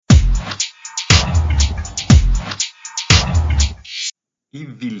I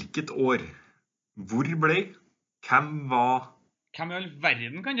hvilket år? Hvor ble? Hvem var? Hvem i all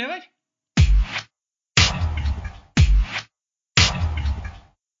verden kan det være?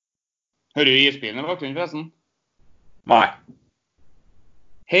 Hører du isbilen i bakgrunnen forresten? Nei.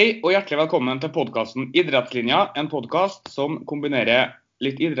 Hei og hjertelig velkommen til podcasten Idrettslinja, en podcast som kombinerer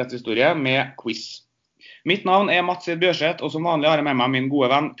litt idrettshistorie med quiz. Mitt navn er Mats Bjørseth, og som vanlig har jeg med meg min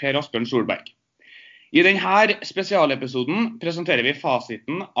gode venn Per Asbjørn Solberg. I denne spesialepisoden presenterer vi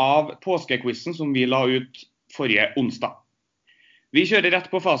fasiten av påskequizen som vi la ut forrige onsdag. Vi kjører rett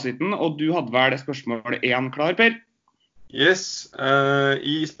på fasiten, og du hadde vel spørsmål 1 klar, Per? Yes,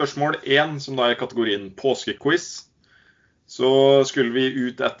 i spørsmål 1, som da er kategorien påskequiz, så skulle vi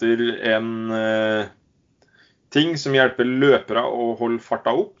ut etter en ting som hjelper løpere å holde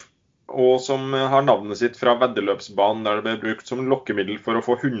farta opp, og som har navnet sitt fra veddeløpsbanen der det ble brukt som lokkemiddel for å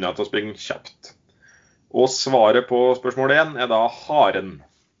få hunder til å springe kjapt. Og svaret på spørsmål 1 er da haren.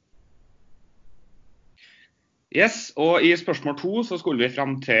 Yes, og i spørsmål 2 så skulle vi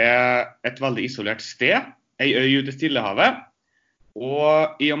frem til et veldig isolert sted, en øy ute i Stillehavet.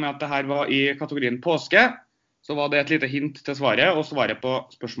 Og i og med at dette var i kategorien påske, så var det et lite hint til svaret, og svaret på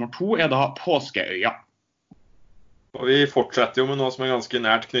spørsmål 2 er da Påskeøya. Og vi fortsetter jo med noe som er ganske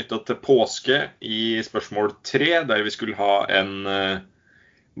nært knyttet til påske i spørsmål 3, der vi skulle ha en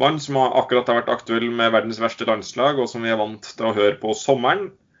mann som akkurat har vært aktuell med verdens verste landslag, og som vi er vant til å høre på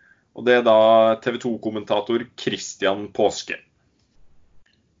sommeren. Og det er da TV 2-kommentator Christian Påske.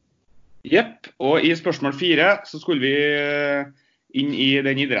 Jepp, og i spørsmål 4 så skulle vi inn i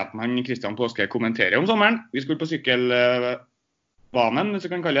den idretten han Christian Påske kommenterer om sommeren. Vi skulle på sykkelbanen, hvis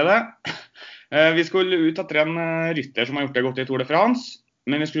du kan kalle det. Vi skulle ut etter en rytter som har gjort det godt i Tour de France,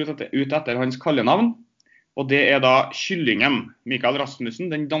 men vi skulle ut etter hans kallenavn, og det er da Kyllingen. Mikael Rasmussen,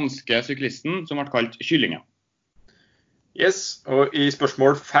 den danske syklisten som ble kalt Kyllingen. Yes, og i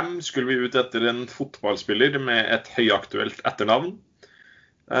spørsmål 5 skulle vi ut etter en fotballspiller med et høyaktuelt etternavn,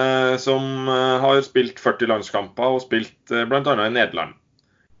 som har spilt 40 landskamper og spilt blant annet i Nederland.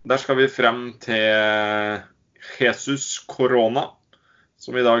 Der skal vi frem til Jesus Corona,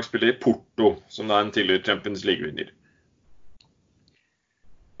 som i dag spiller i Porto, som da er en tidligere Champions League-vinner.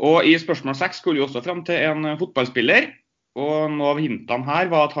 Og i spørsmål 6 skulle vi også frem til en fotballspiller, og noe av hintene her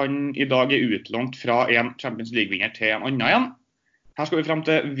var at han i dag er utlånt fra en Champions League-vinner til en annen igjen. Her skal vi frem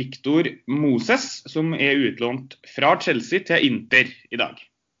til Victor Moses, som er utlånt fra Chelsea til Inter i dag.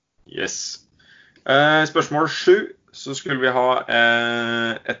 Yes. Spørsmål 7, så skulle vi ha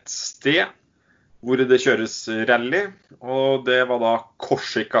et sted hvor det kjøres rally, og det var da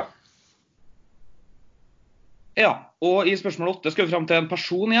Korsika. Ja, og i spørsmål 8 skal vi frem til en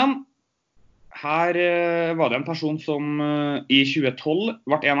person igjen. Her var det en person som i 2012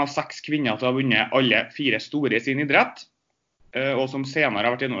 ble en av 6 kvinner til å ha vunnet alle 4 store i sin idrett, og som senere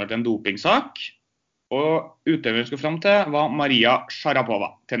har vært involvert i en dopingsak. Og utøveren vi skulle frem til var Maria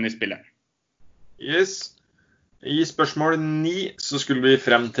Sharapova, tennisspiller. Yes. I spørsmål 9 så skulle vi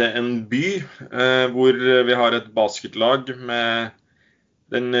frem til en by hvor vi har et basketlag med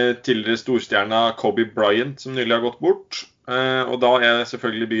den tidligere storstjerna Kobe Bryant som nylig har gått bort. Og da er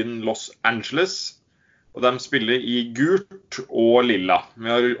selvfølgelig byen Los Angeles, og de spiller i gult og lilla.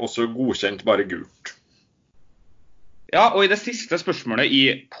 Vi har også godkjent bare gult. Ja, og i det siste spørsmålet i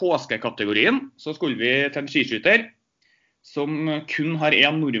påskekategorien så skulle vi til en skiskytter som kun har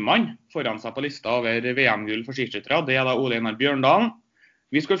en nordmann foran seg på lista over VM-gull for skiskyttere. Det er da Ole Einar Bjørndalen.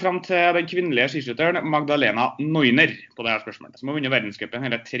 Vi skulle frem til den kvinnelige skiskytteren Magdalena Neuner på dette spørsmålet, som har vunnet verdenscupen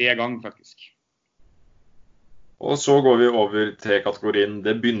hele 3 ganger faktisk. Og så går vi over til kategorien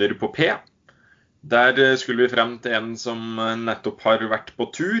Det begynner på P. Der skulle vi frem til en som nettopp har vært på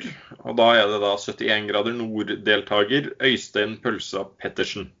tur, og da er det da 71 grader nord-deltager Øystein Pølsa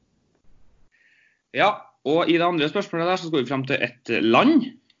Pettersen. Ja, og i det andre spørsmålet der så skal vi frem til et land.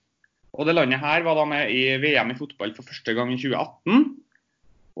 Og det landet her var da med i VM i fotball for første gang i 2018.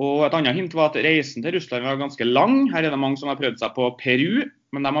 Og et annet hint var at reisen til Russland var ganske lang. Her er det mange som har prøvd seg på Peru,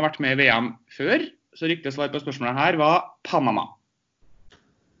 men de har vært med i VM før. Så riktig svar på spørsmålet her var Panama.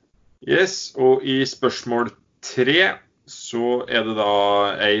 Yes, og i spørsmål 3 så er det da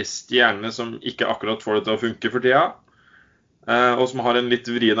en stjerne som ikke akkurat får det til å funke for tida, og som har en litt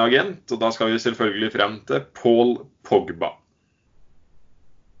vrien agent, og da skal vi selvfølgelig frem til Paul Pogba.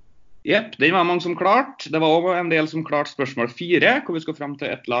 Jepp, den var mange som klart. Det var også en del som klart spørsmål 4, hvor vi skal frem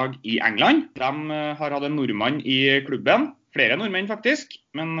til et lag i England. De har hatt en nordmann i klubben, flere nordmenn faktisk,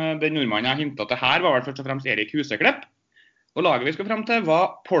 men den nordmannen jeg hintet til her var vel først og fremst Erik Huseklepp. Og laget vi skal frem til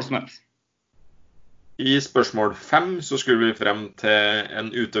var Portsmouth. I spørsmål 5 så skulle vi frem til en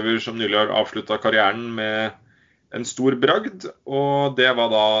utøver som nylig har avsluttet karrieren med en stor bragd, og det var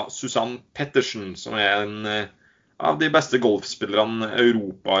da Susanne Pettersen, som en av de beste golfspillerne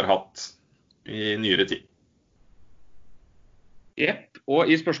Europa har hatt i nyere tid. Jepp,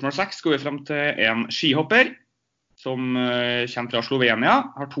 og i spørsmål 6 går vi frem til en skihopper som kommer fra Slovenia,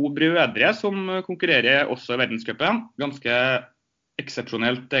 har 2 brødre som konkurrerer også i verdenscupen, ganske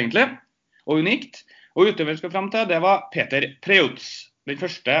eksepsjonelt egentlig, og unikt. Og utøveren skal frem til, det var Peter Preutz, den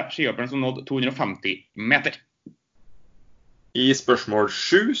første skihopperen som nådde 250 meter. I spørsmål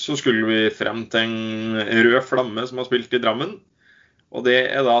 7 så skulle vi frem til en rød flamme som har spilt i Drammen, og det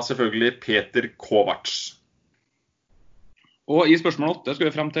er da selvfølgelig Peter Kovacs. Og i spørsmål 8 skal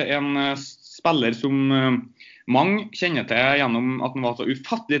vi frem til en spiller som mange kjenner til gjennom at han var så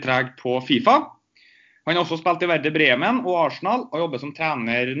ufattelig treg på FIFA. Han har også spilt i Werder Bremen og Arsenal, og jobber som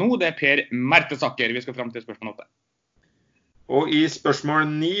trener nå. Det er Per Mertesacker vi skal frem til spørsmål 8. Og i spørsmål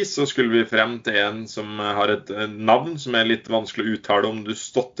 9 så skulle vi frem til en som har et navn som er litt vanskelig å uttale om du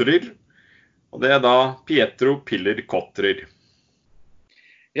stotterer. Og det er da Pietro Piller Kotrer.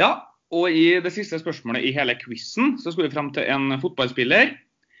 Ja, og i det siste spørsmålet i hele quizen så skulle vi frem til en fotballspiller.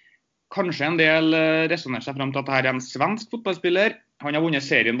 Kanskje en del resonerer seg frem til at dette er en svensk fotballspiller. Han har vunnet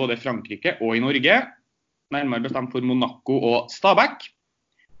serien både i Frankrike og i Norge, nærmere bestemt for Monaco og Stabæk.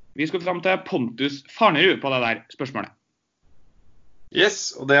 Vi skulle frem til Pontus Farnerud på det der spørsmålet.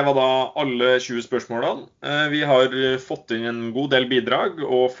 Yes, og det var da alle 20 spørsmålene. Vi har fått inn en god del bidrag,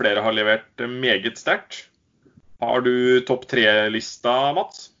 og flere har levert meget sterkt. Har du topp 3-lista,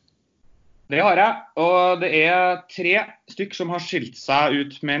 Mats? Det har jeg, og det er 3 stykk som har skilt seg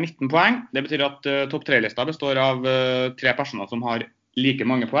ut med 19 poeng. Det betyr at topp 3-lista består av 3 personer som har like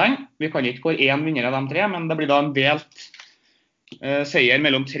mange poeng. Vi kan ikke få 1 vinner av de 3, men det blir da en delt seier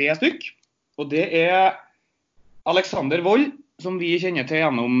mellom 3 stykk. Og det er Alexander Wold, som vi kjenner til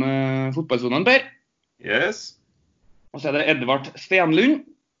gjennom fotballsonen, Per. Yes. Og så er det Edvard Stenlund,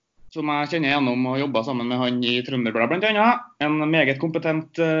 som jeg kjenner gjennom og jobber sammen med han i Trønderbladet blant annet. En meget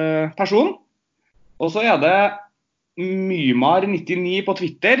kompetent person. Og så er det Mymar99 på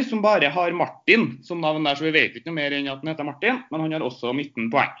Twitter, som bare har Martin som navn der, så vi vet ikke noe mer enn at han heter Martin, men han har også 19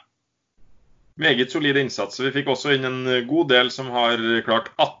 poeng. Meget solid innsats. Vi fikk også inn en god del som har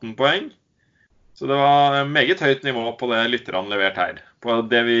klart 18 poeng. Så det var meget høyt nivå på det lytterne levert her. På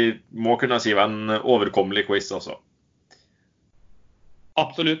det vi må kunne si var en overkommelig quiz også.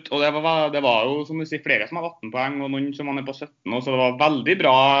 Absolutt, og det var jo som du sier flere som har 18 poeng, og noen som er på 17, så det var veldig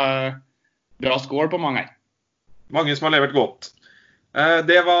bra score på mange her. Mange som har levert godt.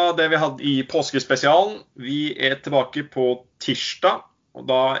 Det var det vi hadde i påskespesialen. Vi er tilbake på tirsdag, og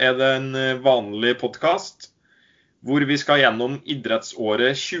da er det en vanlig podcast hvor vi skal gjennom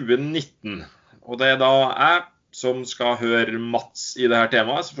idrettsåret 2019. Og det er da jeg som skal høre Mats i dette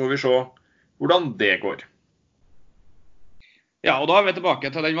temaet, så får vi se hvordan det går. Ja, og da er vi tilbake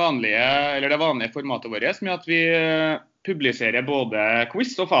til det vanlige formatet vårt, med at vi publiserer både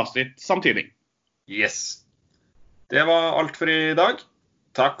quiz og fasit samtidig. Yes. Det var alt for i dag.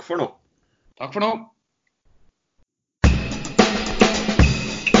 Takk for nå. Takk for nå.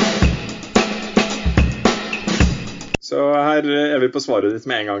 Så her er vi på svaret ditt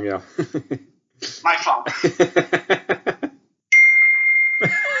med en gang, ja. Nei, faen.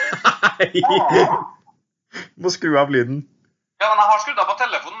 Nei. Må skru av lyden. Ja, men jeg har skrudd av på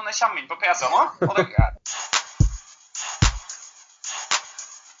telefonen, men jeg kommer inn på PC nå, og det er...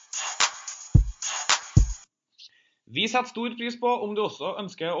 Vi setter stor pris på om du også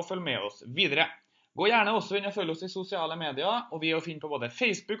ønsker å følge med oss videre. Gå gjerne også inn og følg oss i sosiale medier, og vi er å finne på både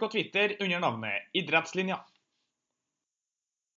Facebook og Twitter under navnet Idrettslinja.